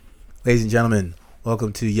Ladies and gentlemen,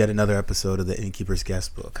 welcome to yet another episode of the Innkeeper's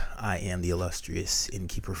Guestbook. I am the illustrious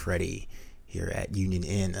Innkeeper Freddy here at Union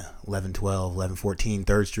Inn, 1112, 1114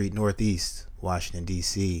 3rd Street Northeast, Washington,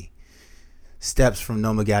 D.C. Steps from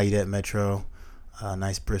Nome Gallaudet Metro, a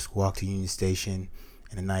nice brisk walk to Union Station,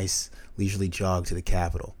 and a nice leisurely jog to the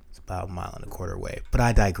Capitol. It's about a mile and a quarter away, but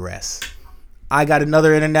I digress. I got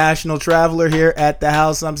another international traveler here at the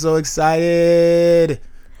house. I'm so excited.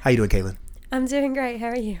 How you doing, Caitlin? I'm doing great. How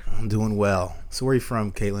are you? I'm doing well. So where are you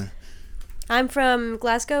from, Caitlin? I'm from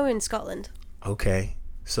Glasgow in Scotland. Okay.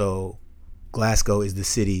 So Glasgow is the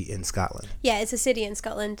city in Scotland. Yeah, it's a city in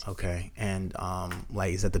Scotland. Okay. And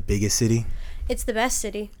is that the biggest city? It's the best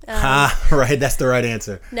city. Right. That's the right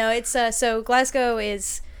answer. No, it's so Glasgow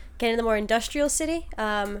is kind of the more industrial city,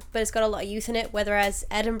 but it's got a lot of youth in it, whereas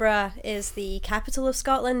Edinburgh is the capital of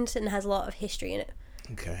Scotland and has a lot of history in it.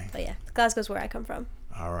 Okay. But yeah, Glasgow's where I come from.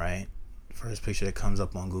 All right. First picture that comes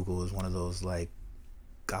up on Google is one of those like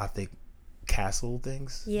Gothic castle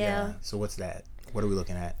things. Yeah. So what's that? What are we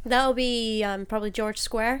looking at? That'll be probably George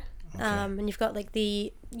Square. Okay. And you've got like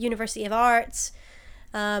the University of Arts,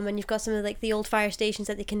 and you've got some of like the old fire stations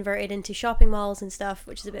that they converted into shopping malls and stuff,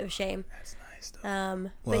 which is a bit of a shame. That's nice though.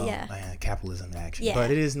 But yeah. Capitalism in action. Yeah. But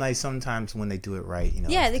it is nice sometimes when they do it right, you know.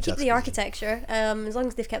 Yeah, they keep the juxtaposition. architecture, as long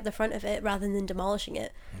as they've kept the front of it rather than demolishing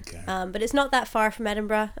it. Okay. But it's not that far from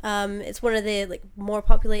Edinburgh. It's one of the like more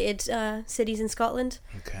populated cities in Scotland.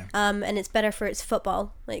 Okay. And it's better for its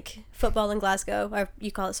football. Like football in Glasgow, or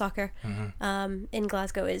you call it soccer. Mm-hmm. In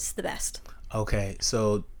Glasgow is the best. Okay,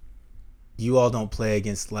 so you all don't play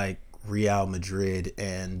against like Real Madrid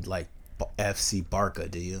and like FC Barca,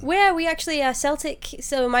 do you? Where we actually Celtic.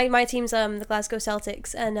 So my team's the Glasgow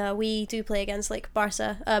Celtics, and we do play against like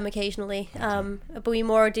Barca occasionally. But we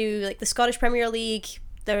more do like the Scottish Premier League.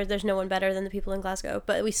 There's no one better than the people in Glasgow.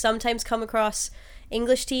 But we sometimes come across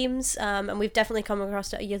English teams, and we've definitely come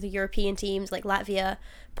across other European teams like Latvia,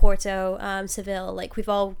 Porto, Seville. Like we've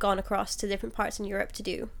all gone across to different parts in Europe to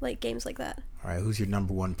do like games like that. All right, who's your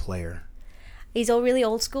number one player? He's a really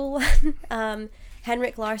old school one.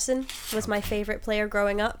 Henrik Larsson was my favorite player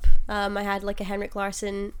growing up. I had like a Henrik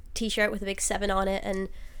Larsson t-shirt with a big 7 on it, and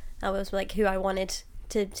that was like who I wanted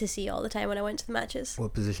to see all the time when I went to the matches.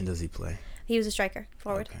 What position does he play? He was a striker,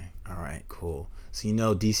 forward. Okay, all right, cool. So you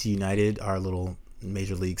know DC United, our little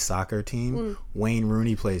Major League Soccer team, Wayne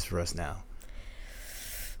Rooney plays for us now.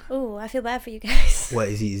 Oh, I feel bad for you guys. What,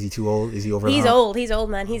 is he too old? Is he over? He's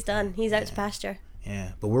old, man. He's done. He's out to pasture.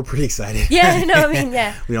 Yeah, but we're pretty excited. Yeah, no, I mean,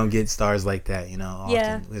 yeah. We don't get stars like that, you know, often.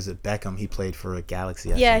 Yeah. Was it Beckham? He played for a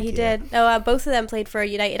Galaxy, I Yeah, think. he did. No, both of them played for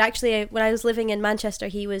United. Actually, when I was living in Manchester,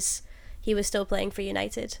 he was still playing for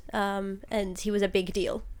United, and he was a big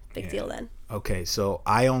deal. Big deal then. Okay, so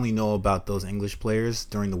I only know about those English players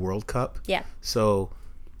during the World Cup. Yeah. So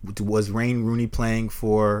was Wayne Rooney playing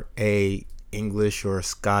for a English or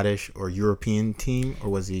Scottish or European team, or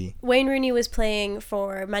was he? Wayne Rooney was playing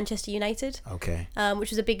for Manchester United. Okay. Which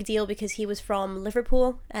was a big deal because he was from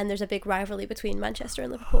Liverpool, and there's a big rivalry between Manchester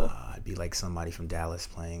and Liverpool. It'd be like somebody from Dallas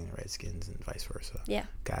playing the Redskins and vice versa. Yeah.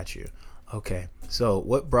 Got you. Okay. So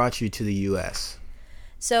what brought you to the U.S.?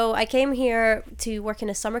 So I came here to work in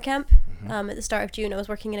a summer camp. At the start of June, I was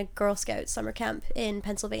working in a Girl Scout summer camp in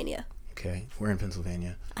Pennsylvania. Okay. We're in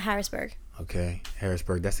Pennsylvania. Harrisburg. Okay.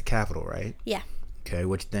 Harrisburg. That's the capital, right? Yeah. Okay.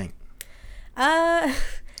 What you think?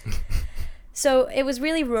 So it was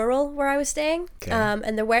really rural where I was staying, Okay.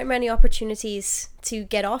 and there weren't many opportunities to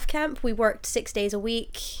get off camp. We worked 6 days a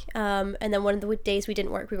week, and then one of the days we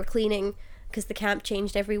didn't work, we were cleaning because the camp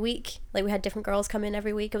changed every week. Like we had different girls come in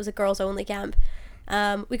every week. It was a girls only camp.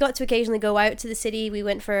 We got to occasionally go out to the city. We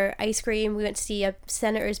went for ice cream. We went to see a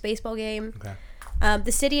Senators baseball game. Okay.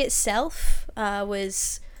 The city itself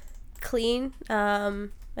was clean, and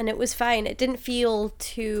it was fine. It didn't feel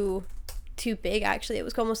too big, actually. It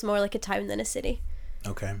was almost more like a town than a city.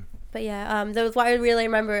 Okay. But yeah, there was what I really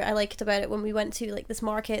remember I liked about it when we went to like this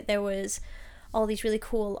market. There was all these really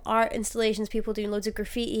cool art installations, people doing loads of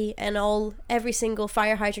graffiti, and every single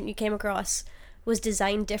fire hydrant you came across was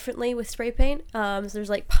designed differently with spray paint. So there's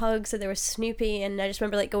like pugs, and there was Snoopy, and I just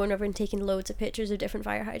remember like going over and taking loads of pictures of different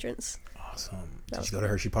fire hydrants. Awesome. Did you go to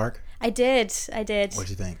Hershey Park? I did. What'd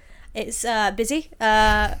you think? It's busy,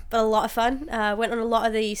 but a lot of fun. Went on a lot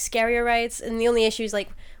of the scarier rides, and the only issue is like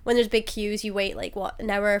when there's big queues, you wait like an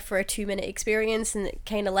hour for a 2-minute experience, and it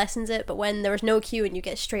kind of lessens it. But when there was no queue and you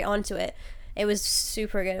get straight onto it, it was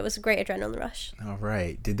super good. It was a great adrenaline rush. All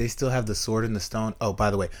right. Did they still have the Sword in the Stone? Oh,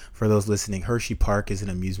 by the way, for those listening, Hershey Park is an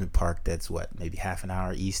amusement park that's maybe half an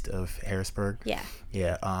hour east of Harrisburg. Yeah.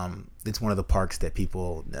 Yeah. It's one of the parks that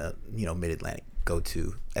people, Mid-Atlantic go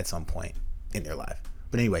to at some point in their life.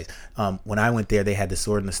 But anyways, when I went there, they had the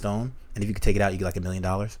Sword in the Stone, and if you could take it out, you get like $1 million.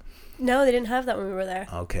 No, they didn't have that when we were there.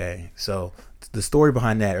 Okay, so the story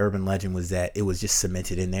behind that urban legend was that it was just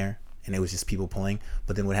cemented in there, and it was just people pulling.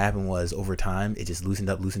 But then what happened was, over time, it just loosened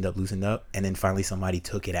up, and then finally somebody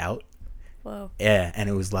took it out. Whoa. Yeah, and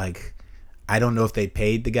it was like, I don't know if they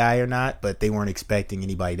paid the guy or not, but they weren't expecting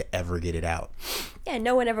anybody to ever get it out. Yeah,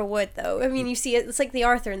 no one ever would, though. I mean, you see it. It's like the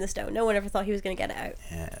Arthur in the Stone. No one ever thought he was going to get it out.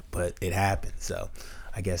 Yeah, but it happened. So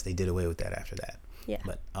I guess they did away with that after that. Yeah.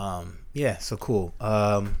 But yeah, so cool.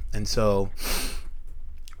 And so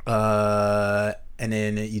and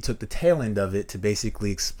then you took the tail end of it to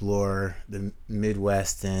basically explore the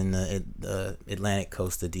Midwest and the Atlantic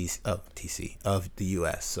coast of DC of the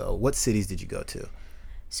U.S. So what cities did you go to?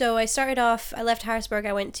 So I started off, I left Harrisburg,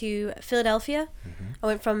 I went to Philadelphia. Mm-hmm. I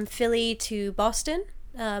went from Philly to Boston,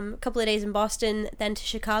 a couple of days in Boston, then to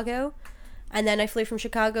Chicago. And then I flew from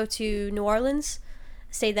Chicago to New Orleans,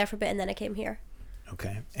 stayed there for a bit, and then I came here.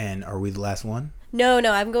 Okay. And are we the last one? No,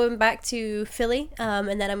 I'm going back to Philly,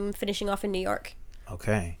 and then I'm finishing off in New York.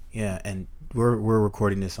 Okay. Yeah. And we're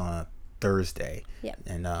recording this on a Thursday. Yeah.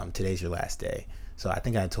 And today's your last day. So I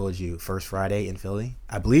think I told you First Friday in Philly.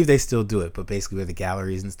 I believe they still do it, but basically where the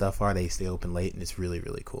galleries and stuff are, they stay open late, and it's really,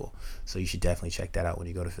 really cool. So you should definitely check that out when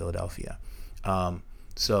you go to Philadelphia.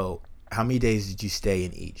 So how many days did you stay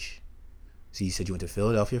in each? So you said you went to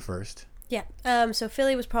Philadelphia first. Yeah. So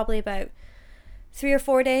Philly was probably about 3 or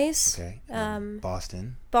 4 days. Okay.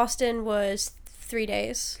 Boston. Boston was 3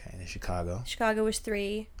 days. Okay. And then Chicago. Chicago was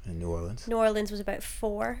 3. And New Orleans. New Orleans was about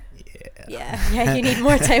 4. Yeah. Yeah, you need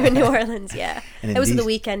more time in New Orleans, yeah. And it was the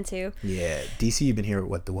weekend, too. Yeah. DC, you've been here,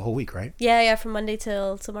 the whole week, right? Yeah, from Monday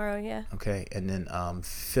till tomorrow, yeah. Okay. And then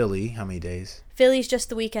Philly, how many days? Philly's just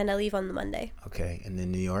the weekend. I leave on the Monday. Okay. And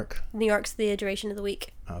then New York? New York's the duration of the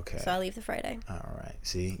week. Okay. So I leave the Friday. All right.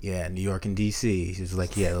 See? Yeah, New York and DC. She's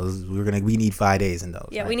like, yeah, we need 5 days in those.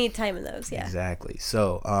 Yeah, right? we need time in those, yeah. Exactly.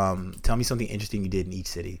 So tell me something interesting you did in each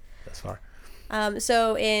city thus far.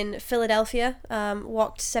 So in Philadelphia,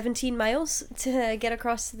 walked 17 miles to get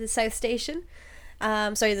across the South Station.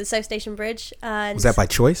 The South Station Bridge. And was that by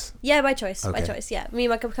choice? Yeah, by choice. Okay. By choice, yeah. Me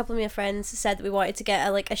and a couple of my friends said that we wanted to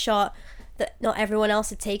get a shot that not everyone else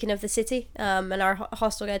had taken of the city. And our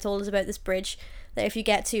hostel guy told us about this bridge that if you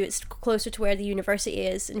get to, it's closer to where the university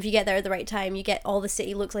is. And if you get there at the right time, you get all the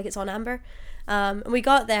city looks like it's on amber. And we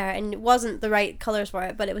got there, and it wasn't the right colors for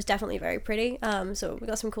it, but it was definitely very pretty. So we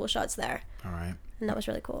got some cool shots there. All right. And that was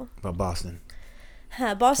really cool. About Boston?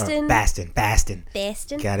 Boston.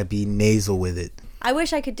 Baston. Gotta be nasal with it. I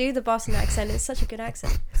wish I could do the Boston accent. It's such a good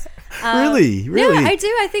accent. Really? No, I do.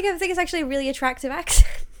 I think it's actually a really attractive accent.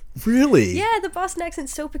 Really? Yeah, the Boston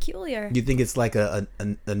accent's so peculiar. You think it's like a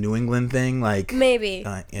New England thing? Like Maybe.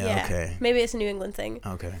 Yeah, okay. Maybe it's a New England thing.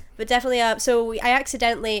 Okay. But definitely,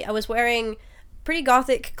 I was wearing pretty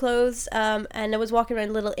gothic clothes, and I was walking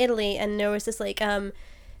around Little Italy, and there was this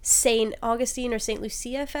St. Augustine or St.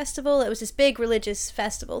 Lucia festival. It was this big religious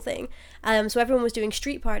festival thing. So everyone was doing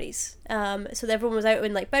street parties. So everyone was out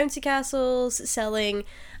in bouncy castles, selling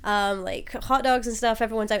hot dogs and stuff.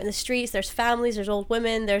 Everyone's out in the streets. There's families, there's old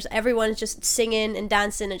women, everyone's just singing and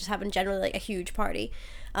dancing and just having generally a huge party.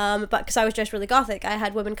 But because I was dressed really gothic, I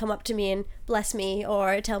had women come up to me and bless me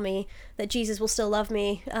or tell me that Jesus will still love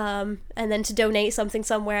me, and then to donate something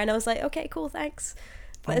somewhere. And I was like, okay, cool, thanks.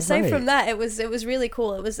 But aside from that, it was really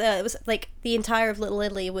cool. It was like the entire of Little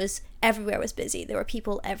Italy was everywhere was busy. There were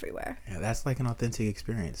people everywhere. Yeah, that's like an authentic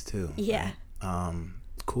experience too. Yeah. Right?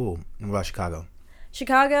 Cool. And what about Chicago?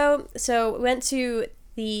 Chicago. So we went to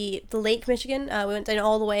the Lake Michigan. We went down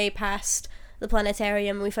all the way past the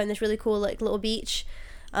planetarium. We found this really cool little beach,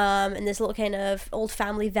 and this little kind of old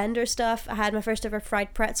family vendor stuff. I had my first ever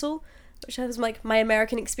fried pretzel, which was my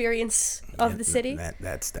American experience of the city.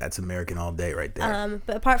 That's American all day right there.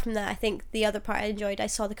 But apart from that, I think the other part I enjoyed, I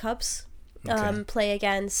saw the Cubs play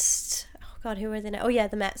against, oh God, who were they now? Oh yeah,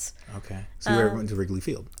 the Mets. Okay. So you went to Wrigley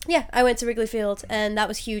Field. Yeah, I went to Wrigley Field, and that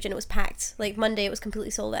was huge, and it was packed. Monday, it was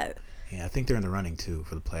completely sold out. Yeah, I think they're in the running too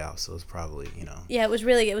for the playoffs, so it's probably, Yeah, it was a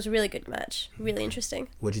really good match. Really interesting.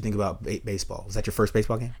 What'd you think about baseball? Was that your first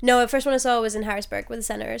baseball game? No, the first one I saw was in Harrisburg with the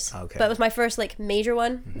Senators. Okay. But it was my first major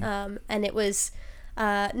one, and it was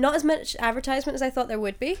not as much advertisement as I thought there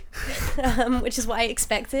would be, which is what I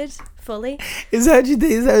expected fully. Is that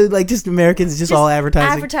just Americans, just all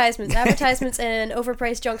advertising? Advertisements and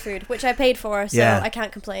overpriced junk food, which I paid for, so I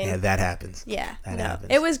can't complain. Yeah, that happens. Yeah, that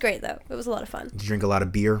happens. It was great though. It was a lot of fun. Did you drink a lot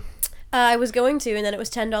of beer? I was going to, and then it was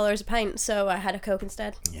 $10 a pint, so I had a Coke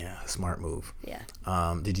instead. Yeah, smart move. Yeah.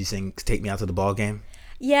 Did you sing "Take Me Out to the Ball Game"?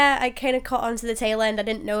 Yeah, I kind of caught on to the tail end. I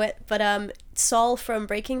didn't know it, but Saul from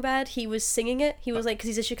Breaking Bad, he was singing it. He was like, because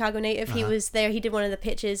he's a Chicago native, he was there. He did one of the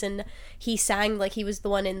pitches, and he sang like he was the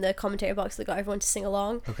one in the commentary box that got everyone to sing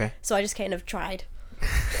along. Okay. So I just kind of tried.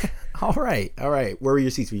 All right. Where were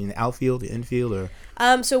your seats? Were you in the outfield, the infield,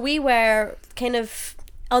 or? So we were kind of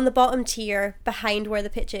on the bottom tier behind where the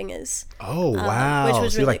pitching is. Oh, wow. Which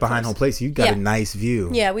was so you're really like behind close. home plate, so you got a nice view.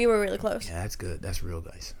 Yeah, we were really close. Yeah, that's good. That's real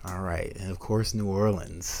nice. All right. And of course, New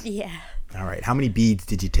Orleans. Yeah. All right. How many beads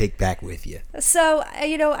did you take back with you? So,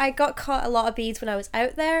 I got caught a lot of beads when I was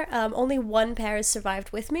out there. Only one pair has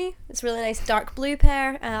survived with me. It's a really nice dark blue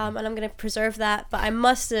pair, and I'm going to preserve that. But I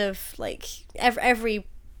must have, like, every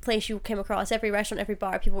place you came across, every restaurant, every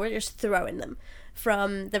bar, people were just throwing them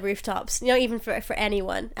from the rooftops, even for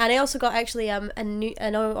anyone. And I also got actually a New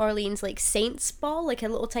Orleans like Saints ball, like a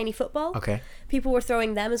little tiny football. Okay. People were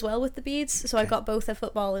throwing them as well with the beads, so I got both a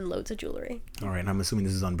football and loads of jewelry. All right, and I'm assuming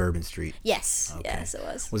this is on Bourbon Street. Yes. Okay. Yes, it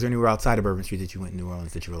was. Was there anywhere outside of Bourbon Street that you went in New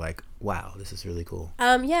Orleans that you were like, wow, this is really cool?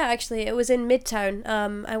 Yeah, actually, it was in Midtown.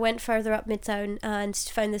 I went further up Midtown and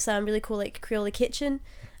found this really cool like Creole kitchen.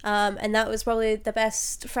 And that was probably the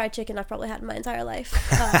best fried chicken I've probably had in my entire life.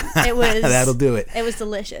 It was That'll do it. It was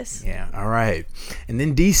delicious. Yeah. All right. And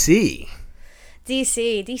then DC's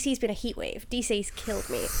been a heat wave. DC's killed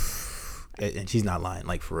me. And she's not lying,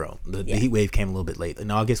 like for real. The heat wave came a little bit late. In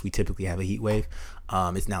August, we typically have a heat wave.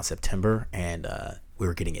 It's now September, and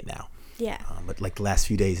we're getting it now. Yeah. But like the last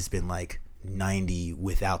few days, it's been like 90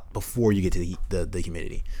 before you get to the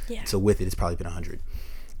humidity. Yeah. So with it, it's probably been 100.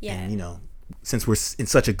 Yeah. And since we're in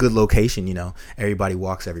such a good location, everybody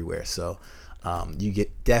walks everywhere. So you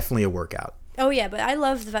get definitely a workout. Oh yeah, but I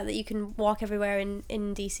love the fact that you can walk everywhere in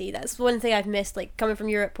DC. That's one thing I've missed, like coming from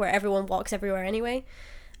Europe where everyone walks everywhere anyway.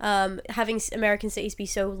 Having American cities be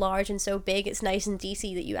so large and so big, it's nice in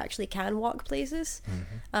DC that you actually can walk places.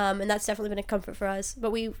 And that's definitely been a comfort for us.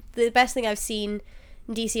 But the best thing I've seen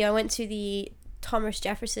in DC, I went to the Thomas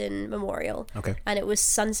Jefferson Memorial. Okay. And it was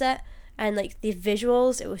sunset. And like the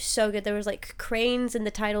visuals, it was so good. There was like cranes in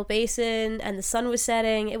the tidal basin, and the sun was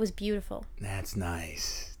setting. It was beautiful. That's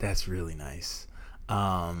nice. That's really nice.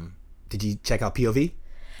 Did you check out POV?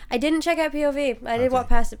 I didn't check out POV. I did walk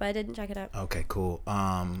past it, but I didn't check it out. Okay, cool.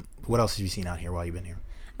 What else have you seen out here while you've been here?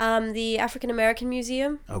 The African American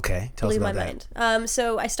Museum. Okay, tell us about that. Blew my mind.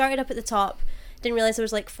 So I started up at the top. Didn't realize there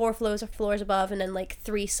was like 4 floors above, and then like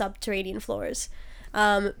 3 subterranean floors.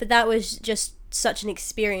 But that was just such an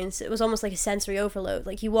experience. It was almost like a sensory overload.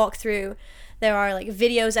 Like you walk through, there are like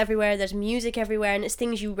videos everywhere, there's music everywhere, and it's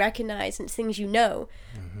things you recognize and it's things you know,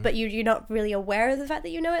 but you're not really aware of the fact that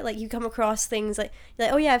you know it. Like you come across things like you're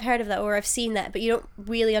like, oh yeah, I've heard of that, or I've seen that, but you don't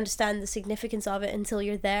really understand the significance of it until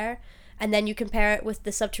you're there. And then you compare it with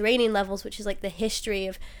the subterranean levels, which is like the history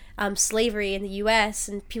of slavery in the US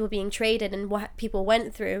and people being traded and what people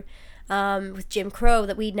went through. With Jim Crow,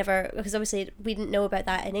 that we'd never, because obviously we didn't know about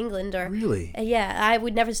that in England, or really, I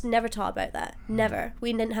would never taught about that. Never,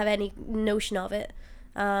 we didn't have any notion of it.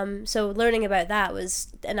 So learning about that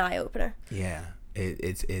was an eye opener. Yeah,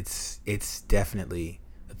 it's definitely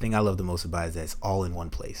the thing I love the most about it is that it's all in one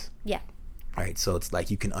place. Yeah. Right, so it's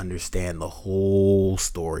like you can understand the whole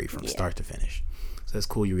story from start to finish. So that's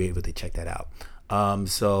cool. You were able to check that out.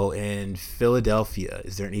 So in Philadelphia,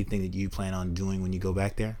 is there anything that you plan on doing when you go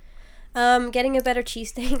back there? Getting a better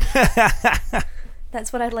cheesesteak.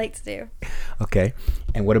 That's what I'd like to do. Okay.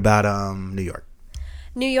 And what about New York?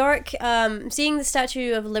 New York, seeing the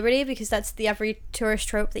Statue of Liberty, because that's the every tourist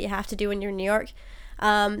trope that you have to do when you're in New York.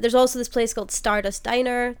 There's also this place called Stardust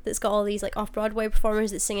Diner that's got all these like off-Broadway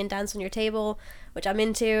performers that sing and dance on your table, which I'm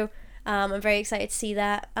into. I'm very excited to see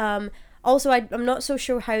that. Also, I'm not so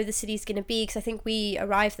sure how the city's going to be, because I think we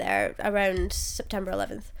arrived there around September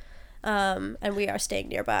 11th. And we are staying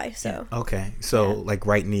nearby, so okay, so like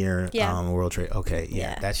right near World Trade. Okay,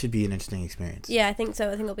 that should be an interesting experience. Yeah, I think so.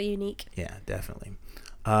 I think it'll be unique. Yeah, definitely.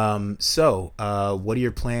 So what are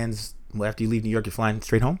your plans after you leave New York? You're flying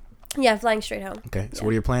straight home? Yeah, flying straight home. Okay, so what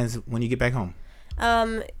are your plans when you get back home?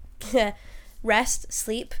 Rest,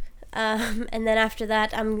 sleep, and then after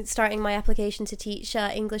that I'm starting my application to teach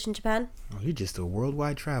English in Japan. Oh, you're just a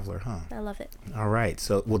worldwide traveler, huh? I love it. All right,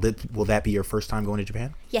 so will that be your first time going to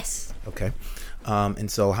Japan? Yes. Okay. And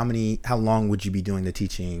so how long would you be doing the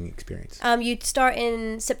teaching experience? You'd start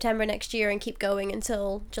in September next year and keep going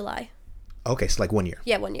until July. Okay, so like 1 year.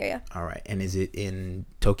 Yeah, 1 year, yeah. All right. And is it in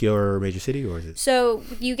Tokyo or a major city, or is it? So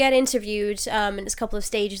you get interviewed, and it's a couple of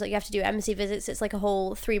stages. Like you have to do embassy visits. It's like a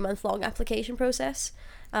whole 3-month long application process.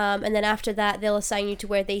 And then after that, they'll assign you to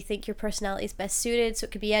where they think your personality is best suited. So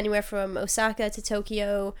it could be anywhere from Osaka to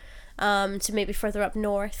Tokyo, to maybe further up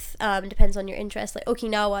north. Depends on your interest. Like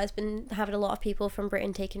Okinawa has been having a lot of people from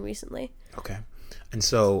Britain taken recently. Okay. And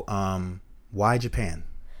so, why Japan?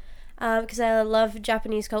 Because I love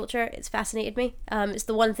Japanese culture. It's fascinated me. It's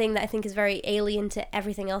the one thing that I think is very alien to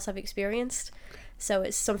everything else I've experienced. So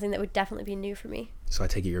it's something that would definitely be new for me. So I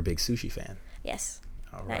take it you're a big sushi fan. Yes.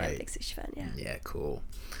 All I am a right. big sushi fan, yeah. Yeah, cool.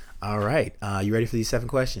 All right. You ready for these 7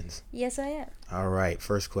 questions? Yes, I am. All right.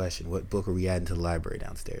 First question. What book are we adding to the library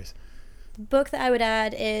downstairs? The book that I would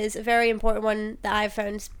add is a very important one that I've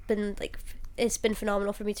found it's been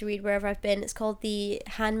phenomenal for me to read wherever I've been. It's called The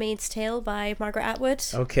Handmaid's Tale by Margaret Atwood.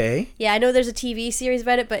 Okay. Yeah, I know there's a TV series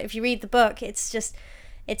about it, but if you read the book, it's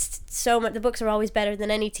so much. The books are always better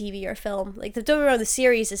than any TV or film. Like, don't get me wrong, the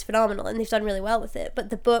series is phenomenal and they've done really well with it, but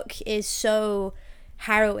the book is so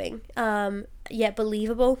harrowing, yet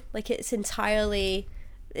believable. Like, it feels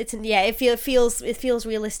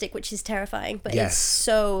realistic, which is terrifying, but Yes. It's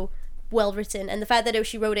so well written, and the fact that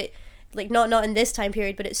she wrote it like not in this time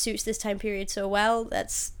period, but it suits this time period so well.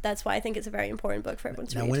 That's why I think it's a very important book for everyone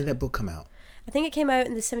to read. Now, when did that book come out? I think it came out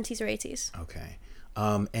in the 70s or 80s. Okay.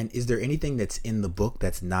 And is there anything that's in the book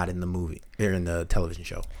that's not in the movie or in the television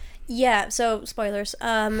show? Yeah, so spoilers.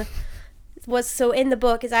 So in the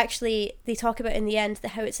book is actually, they talk about in the end that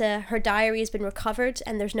how her diary has been recovered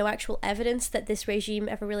and there's no actual evidence that this regime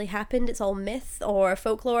ever really happened. It's all myth or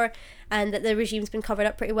folklore, and that the regime's been covered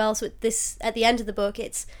up pretty well. So at the end of the book,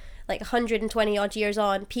 it's like 120 odd years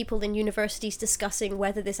on, people in universities discussing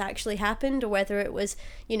whether this actually happened or whether it was,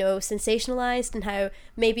 sensationalized, and how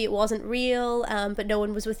maybe it wasn't real, but no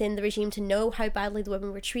one was within the regime to know how badly the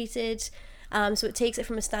women were treated. So it takes it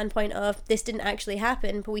from a standpoint of this didn't actually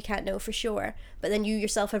happen, but we can't know for sure. But then you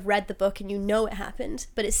yourself have read the book and you know it happened,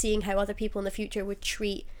 but it's seeing how other people in the future would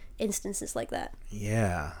treat instances like that.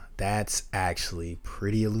 Yeah, that's actually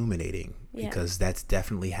pretty illuminating, because that's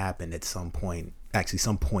definitely happened at some point. Actually,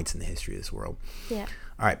 some points in the history of this world. Yeah.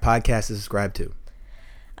 All right, podcast to subscribe to.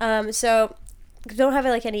 So don't have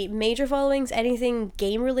like any major followings. Anything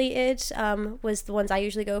game related was the ones I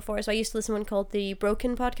usually go for. So I used to listen to one called the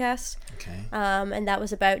Broken Podcast. Okay. And that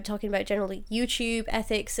was talking about generally YouTube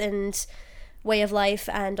ethics and way of life,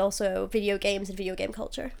 and also video games and video game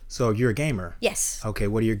culture. So you're a gamer? Yes. Okay,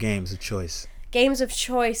 what are your games of choice? Games of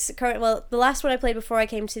choice. The last one I played before I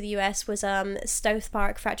came to the US was South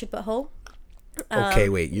Park Fractured But Whole. Okay,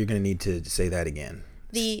 wait, you're going to need to say that again.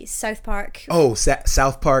 The South Park. Oh,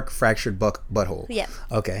 South Park Fractured Butthole. Yeah.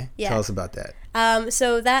 Okay, Yeah. Tell us about that.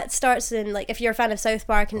 So that starts in, like, if you're a fan of South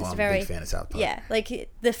Park, and I'm it's a very... big fan of South Park. Yeah, like,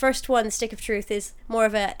 the first one, Stick of Truth, is more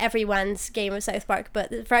of a everyone's game of South Park, but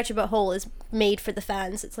the Fractured But Whole is made for the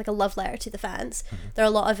fans. It's like a love letter to the fans. Mm-hmm. There are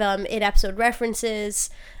a lot of in-episode references,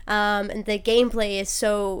 and the gameplay is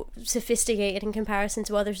so sophisticated in comparison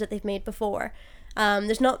to others that they've made before.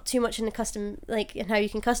 There's not too much in how you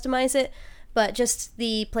can customize it, but just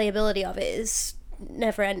the playability of it is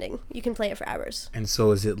never ending. You can play it for hours. And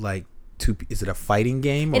so is it like is it a fighting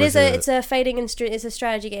game? Or it's a fighting and it's a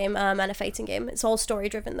strategy game and a fighting game. It's all story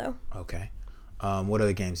driven though. Okay. What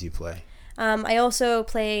other games do you play? I also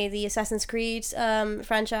play the Assassin's Creed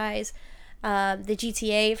franchise, the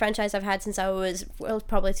GTA franchise I've had since I was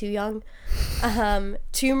probably too young.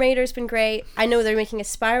 Tomb Raider's been great. I know they're making a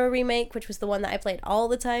Spyro remake, which was the one that I played all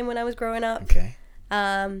the time when I was growing up. Okay.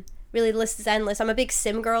 Really, the list is endless. I'm a big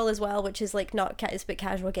sim girl as well, which is like it's a bit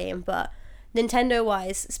casual game, but Nintendo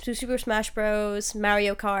wise, Super Smash Bros,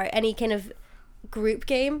 Mario Kart, any kind of group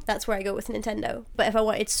game, that's where I go with Nintendo. But if I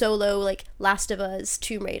wanted solo, like Last of Us,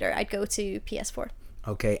 Tomb Raider, I'd go to PS4.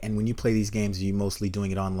 Okay, and when you play these games, are you mostly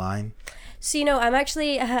doing it online? So, I'm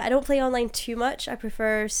actually, I don't play online too much. I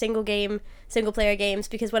prefer single player games,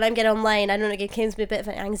 because when I get online, I don't know, it gives me a bit of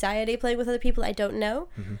an anxiety playing with other people I don't know.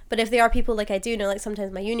 Mm-hmm. But if there are people like I do know, like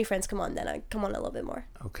sometimes my uni friends come on, then I come on a little bit more.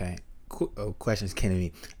 Okay. Questions came to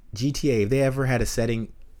me. GTA, have they ever had a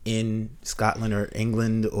setting in Scotland or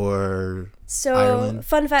England or Ireland?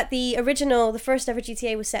 Fun fact, the first ever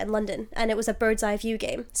GTA was set in London, and it was a bird's eye view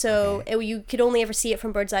game. So you could only ever see it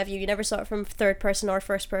from bird's eye view. You never saw it from third person or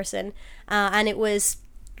first person. And it was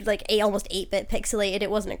like almost 8-bit pixelated. It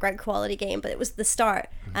wasn't a great quality game, but it was the start.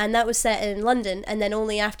 Mm-hmm. And that was set in London, and then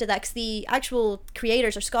only after that, because the actual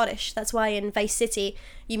creators are Scottish. That's why in Vice City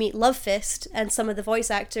you meet Love Fist, and some of the voice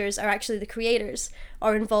actors are actually the creators,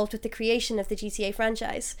 or involved with the creation of the GTA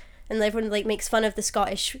franchise. and everyone like makes fun of the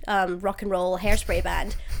Scottish rock and roll hairspray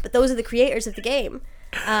band, but those are the creators of the game.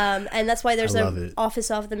 And that's why there's an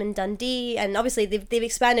office of them in Dundee, and obviously they've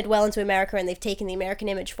expanded well into America, and they've taken the American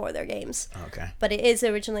image for their games. Okay. But it is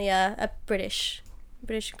originally a British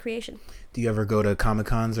creation. Do you ever go to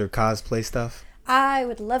Comic-Cons or cosplay stuff? I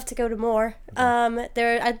would love to go to more.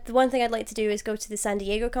 The one thing I'd like to do is go to the San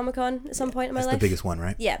Diego Comic-Con at some point in my life. That's the biggest one,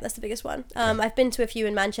 right? Yeah, that's the biggest one. I've been to a few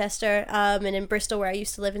in Manchester, and in Bristol, where I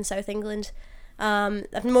used to live in South England.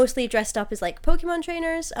 I've mostly dressed up as like Pokemon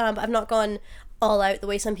trainers, but I've not gone all out the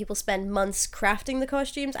way some people spend months crafting the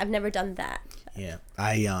costumes. I've never done that. Yeah,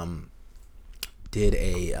 I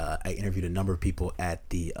interviewed a number of people at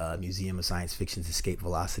the Museum of Science Fiction's Escape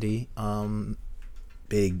Velocity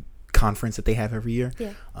big conference that they have every year.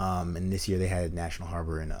 Yeah. And this year they had National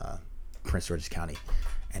Harbor in Prince George's County,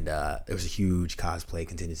 and there was a huge cosplay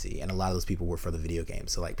contingency, and a lot of those people were for the video game.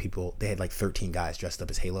 So like they had like 13 guys dressed up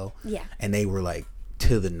as Halo. Yeah. And they were like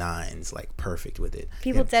to the nines, like perfect with it.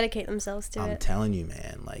 People dedicate themselves to it. I'm telling you,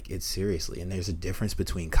 man, like it's seriously, and there's a difference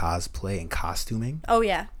between cosplay and costuming. Oh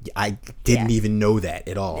yeah. I didn't even know that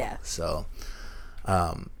at all. Yeah. So,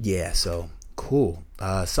 so cool.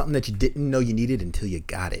 Something that you didn't know you needed until you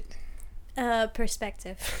got it.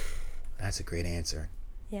 Perspective. That's a great answer.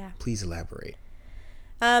 Yeah. Please elaborate.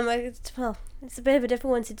 Well, it's a bit of a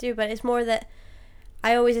different one to do, but it's more that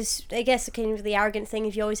I guess kind of the arrogant thing,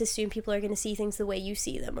 if you always assume people are going to see things the way you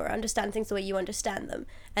see them or understand things the way you understand them,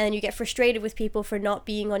 and then you get frustrated with people for not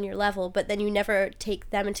being on your level, but then you never take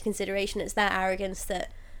them into consideration. It's that arrogance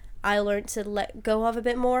that I learned to let go of a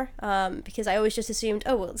bit more, because I always just assumed,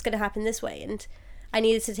 oh, well, it's going to happen this way, and I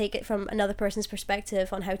needed to take it from another person's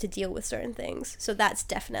perspective on how to deal with certain things. So that's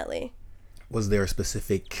definitely... Was there a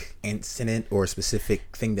specific incident or a specific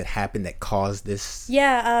thing that happened that caused this?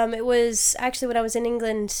 Yeah, it was actually when I was in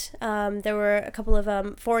England, there were a couple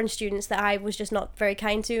of foreign students that I was just not very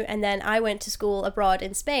kind to, and then I went to school abroad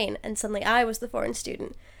in Spain, and suddenly I was the foreign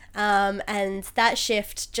student. And that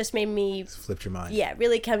shift just made me... Flipped your mind. Yeah,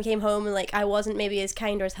 really came home, and like I wasn't maybe as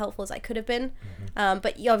kind or as helpful as I could have been. Mm-hmm.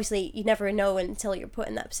 But obviously you never know until you're put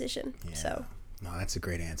in that position. Yeah. So. No, that's a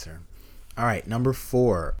great answer. All right, number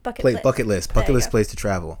 4. Bucket list. Bucket list place to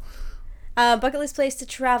travel. Bucket list place to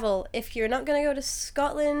travel. If you're not going to go to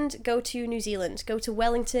Scotland, go to New Zealand. Go to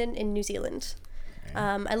Wellington in New Zealand. Okay.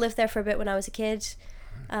 I lived there for a bit when I was a kid.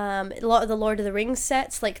 A lot of the Lord of the Rings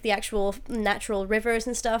sets, like the actual natural rivers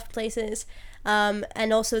and stuff, places.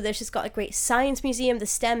 And also there's just got a great science museum. The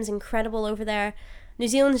STEM's incredible over there. New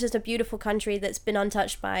Zealand is just a beautiful country that's been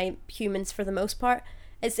untouched by humans for the most part.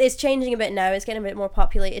 It's changing a bit now. It's getting a bit more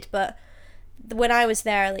populated, but when I was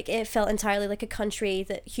there, like it felt entirely like a country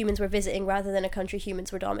that humans were visiting rather than a country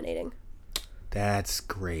humans were dominating. That's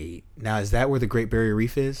great. Now, is that where the Great Barrier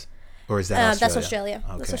Reef is? Or is that Australia? That's Australia.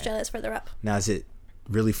 Okay. That's Australia. It's further up. Now, is it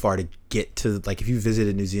really far to get to, like if you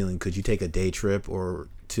visited New Zealand, could you take a day trip or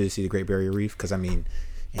to see the Great Barrier Reef? Because I mean,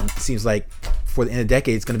 it seems like in a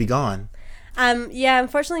decade it's going to be gone. Yeah,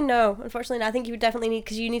 unfortunately no. Unfortunately no. I think you would definitely need,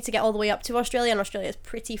 because you need to get all the way up to Australia, and Australia is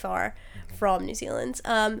pretty far from New Zealand.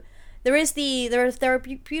 There are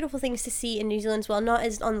beautiful things to see in New Zealand as well, not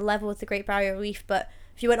as on the level with the Great Barrier Reef, but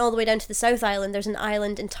if you went all the way down to the South Island, there's an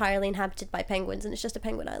island entirely inhabited by penguins, and it's just a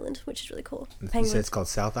penguin island, which is really cool. You said it's called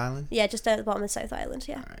South Island? Yeah, just down at the bottom of South Island,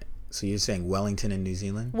 yeah. All right. So you're saying Wellington in New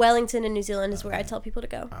Zealand? Wellington in New Zealand is where I tell people to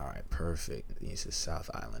go. All right, perfect. You said South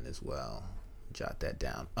Island as well. Jot that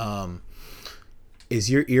down. Is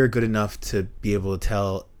your ear good enough to be able to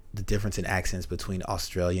tell the difference in accents between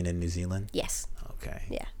Australian and New Zealand? Yes. Okay.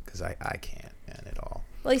 Yeah. Because I can't, man, at all.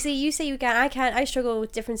 Well, you say you can. I can't. I struggle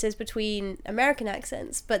with differences between American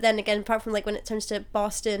accents. But then again, apart from like when it turns to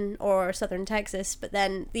Boston or Southern Texas, but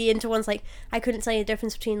then the inter ones, like I couldn't tell you the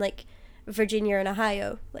difference between like Virginia and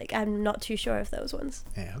Ohio. Like I'm not too sure of those ones.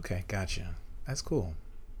 Yeah. Okay. Gotcha. That's cool.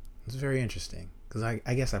 It's very interesting. Because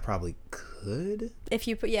I guess I probably could. If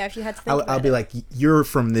you had to think I'll be like, you're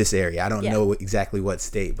from this area. I don't know exactly what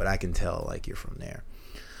state, but I can tell like you're from there.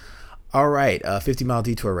 All right. 50 Mile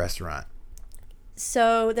Detour restaurant.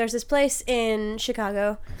 So there's this place in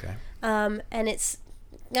Chicago. Okay. And it's,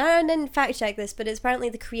 I didn't fact check this, but it's apparently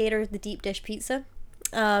the creator of the deep dish pizza.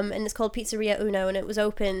 And it's called Pizzeria Uno, and it was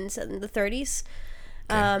opened in the 30s.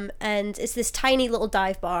 Okay. And it's this tiny little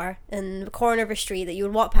dive bar in the corner of a street that you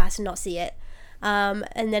would walk past and not see it.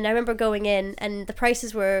 And then I remember going in, and the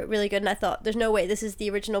prices were really good, and I thought, there's no way this is the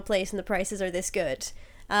original place and the prices are this good.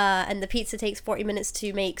 And the pizza takes 40 minutes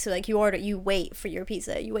to make, so like you wait for your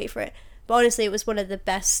pizza, you wait for it. But honestly, it was one of the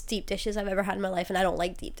best deep dishes I've ever had in my life, and I don't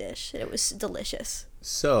like deep dish. It was delicious.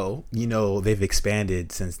 So, they've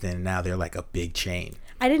expanded since then, and now they're like a big chain.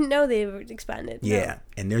 I didn't know they were expanded. Yeah, No.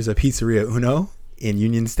 and there's a Pizzeria Uno in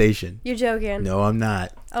Union Station. You're joking. No, I'm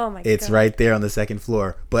not. Oh my god. It's right there on the second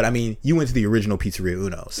floor. But I mean, you went to the original Pizzeria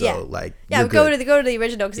Uno, so Yeah. like Yeah, you're go good. to the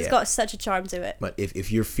original because Yeah. it's got such a charm to it. But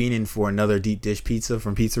if you're fiending for another deep dish pizza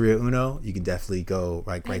from Pizzeria Uno, you can definitely go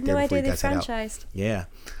right I had there no before idea you they got that out. franchised. Yeah.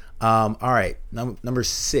 All right. Number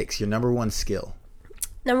 6, your number one skill.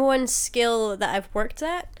 Number one skill that I've worked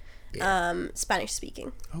at, Yeah. Spanish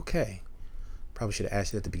speaking. Okay. Probably should have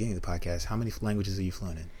asked you at the beginning of the podcast. How many languages are you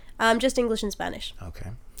fluent in? Just English and Spanish.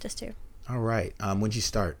 Okay. Just two. All right. When'd you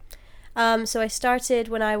start? So I started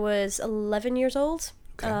when I was 11 years old.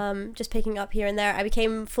 Okay. Just picking up here and there. I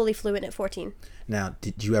became fully fluent at 14. Now,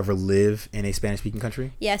 did you ever live in a Spanish-speaking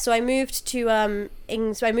country? Yeah, so I moved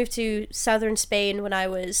to southern Spain when I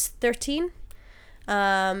was 13.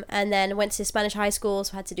 And then went to Spanish high school,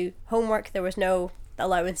 so I had to do homework. There was no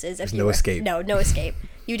allowances. There's no escape. No escape.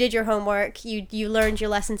 You did your homework. You learned your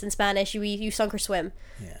lessons in Spanish. You sunk or swim.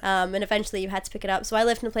 Yeah. And eventually you had to pick it up. So I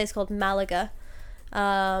lived in a place called Malaga,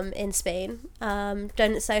 in Spain,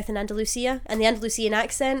 down south in Andalusia, and the Andalusian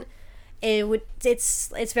accent,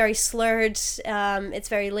 it's very slurred. It's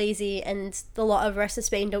very lazy, and a lot of the rest of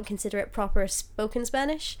Spain don't consider it proper spoken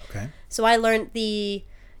Spanish. Okay. So I learned the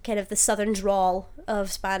kind of the southern drawl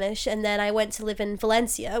of Spanish, and then I went to live in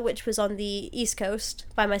Valencia, which was on the east coast,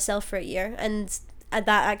 by myself for a year, and that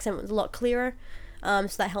accent was a lot clearer. So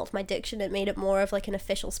that helped my diction. It made it more of like an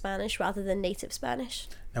official Spanish rather than native Spanish.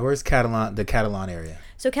 Now, where's the Catalan area?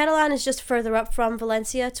 So Catalan is just further up from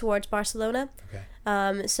Valencia towards Barcelona.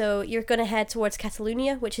 Okay. So you're going to head towards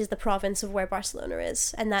Catalonia, which is the province of where Barcelona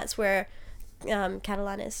is, and that's where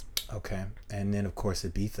Catalan is. Okay. And then, of course,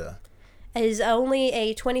 Ibiza. It is only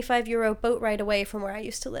a €25 boat ride away from where I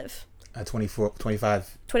used to live.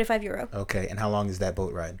 25. €25. Okay. And how long is that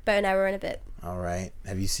boat ride? About an hour and a bit. All right.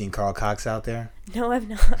 Have you seen Carl Cox out there? No, I've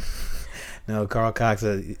not. No, Carl Cox.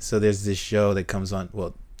 So there's this show that comes on,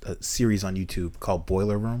 well, a series on YouTube called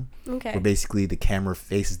Boiler Room. Okay. Where basically the camera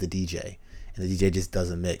faces the DJ, and the DJ just does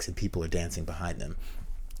a mix, and people are dancing behind them.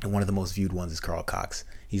 And one of the most viewed ones is Carl Cox.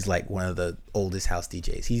 He's like one of the oldest house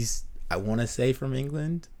DJs. He's, I want to say, from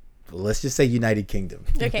England. Let's just say United Kingdom.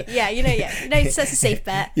 Okay, yeah, that's a safe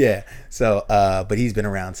bet. Yeah. So, but he's been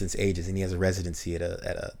around since ages, and he has a residency at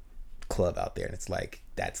a club out there, and that's like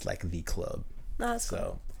the club. Oh, that's so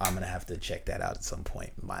cool. I'm gonna have to check that out at some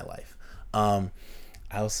point in my life. Have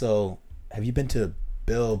you been to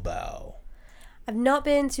Bilbao? I've not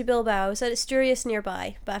been to Bilbao. I was at Asturias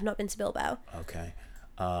nearby, but I've not been to Bilbao. Okay.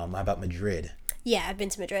 How about Madrid? Yeah, I've been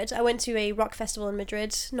to Madrid. I went to a rock festival in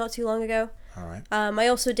Madrid not too long ago. All right. I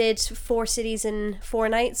also did 4 cities in 4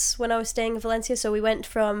 nights when I was staying in Valencia. So we went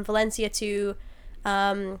from Valencia to,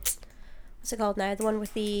 what's it called now? The one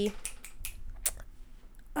with the...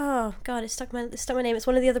 Oh God, it stuck my name. It's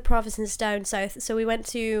one of the other provinces down south. So we went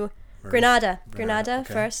to Granada okay.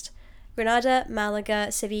 first. Granada,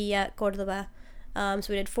 Malaga, Sevilla, Cordoba. So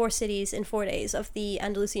we did 4 cities in 4 days of the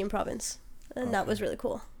Andalusian province, and that was really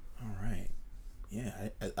cool. All right. Yeah.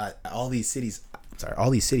 All these cities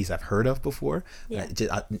I've heard of before. Yeah.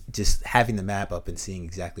 Just having the map up and seeing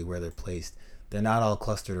exactly where they're placed. They're not all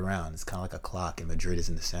clustered around. It's kind of like a clock, and Madrid is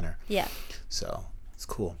in the center. Yeah. So it's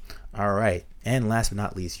cool. All right. And last but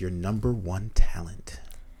not least, your number one talent.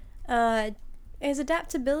 Is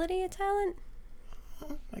adaptability a talent?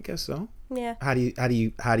 I guess so. Yeah. How do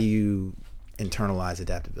you internalize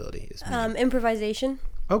adaptability? Improvisation.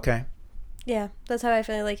 Okay. Yeah, that's how I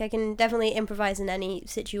feel. Like I can definitely improvise in any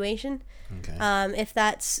situation. Okay. If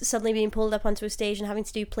that's suddenly being pulled up onto a stage and having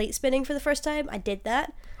to do plate spinning for the first time, I did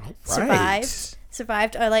that. All right.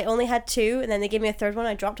 Survived. I only had 2, and then they gave me a third one.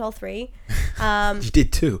 I dropped all 3. You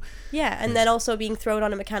did too. Yeah, and then also being thrown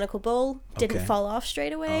on a mechanical bull, didn't Okay. fall off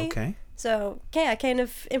straight away. Okay. So yeah, kind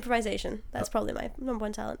of improvisation. That's probably my number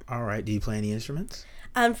one talent. All right. Do you play any instruments?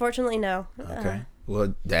 Unfortunately, no. Okay.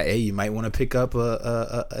 Well, hey, you might want to pick up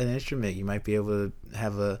an instrument. You might be able to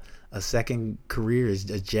have a second career as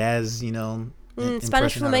a jazz,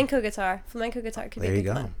 Spanish flamenco guitar. Flamenco guitar could be There you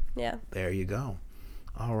go. fun. Yeah. There you go.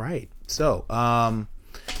 All right. So,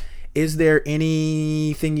 is there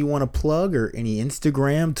anything you want to plug, or any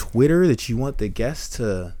Instagram, Twitter that you want the guests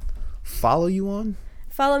to follow you on?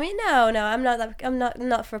 Follow me? No, I'm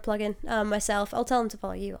not for plugging myself. I'll tell them to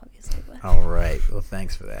follow you, obviously. But. All right. Well,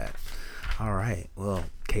 thanks for that. All right. Well,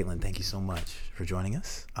 Caitlin, thank you so much for joining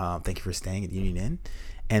us. Thank you for staying at Union Inn.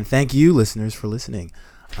 And thank you, listeners, for listening.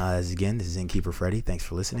 Again, this is Innkeeper Freddy. Thanks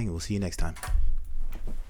for listening, and we'll see you next time.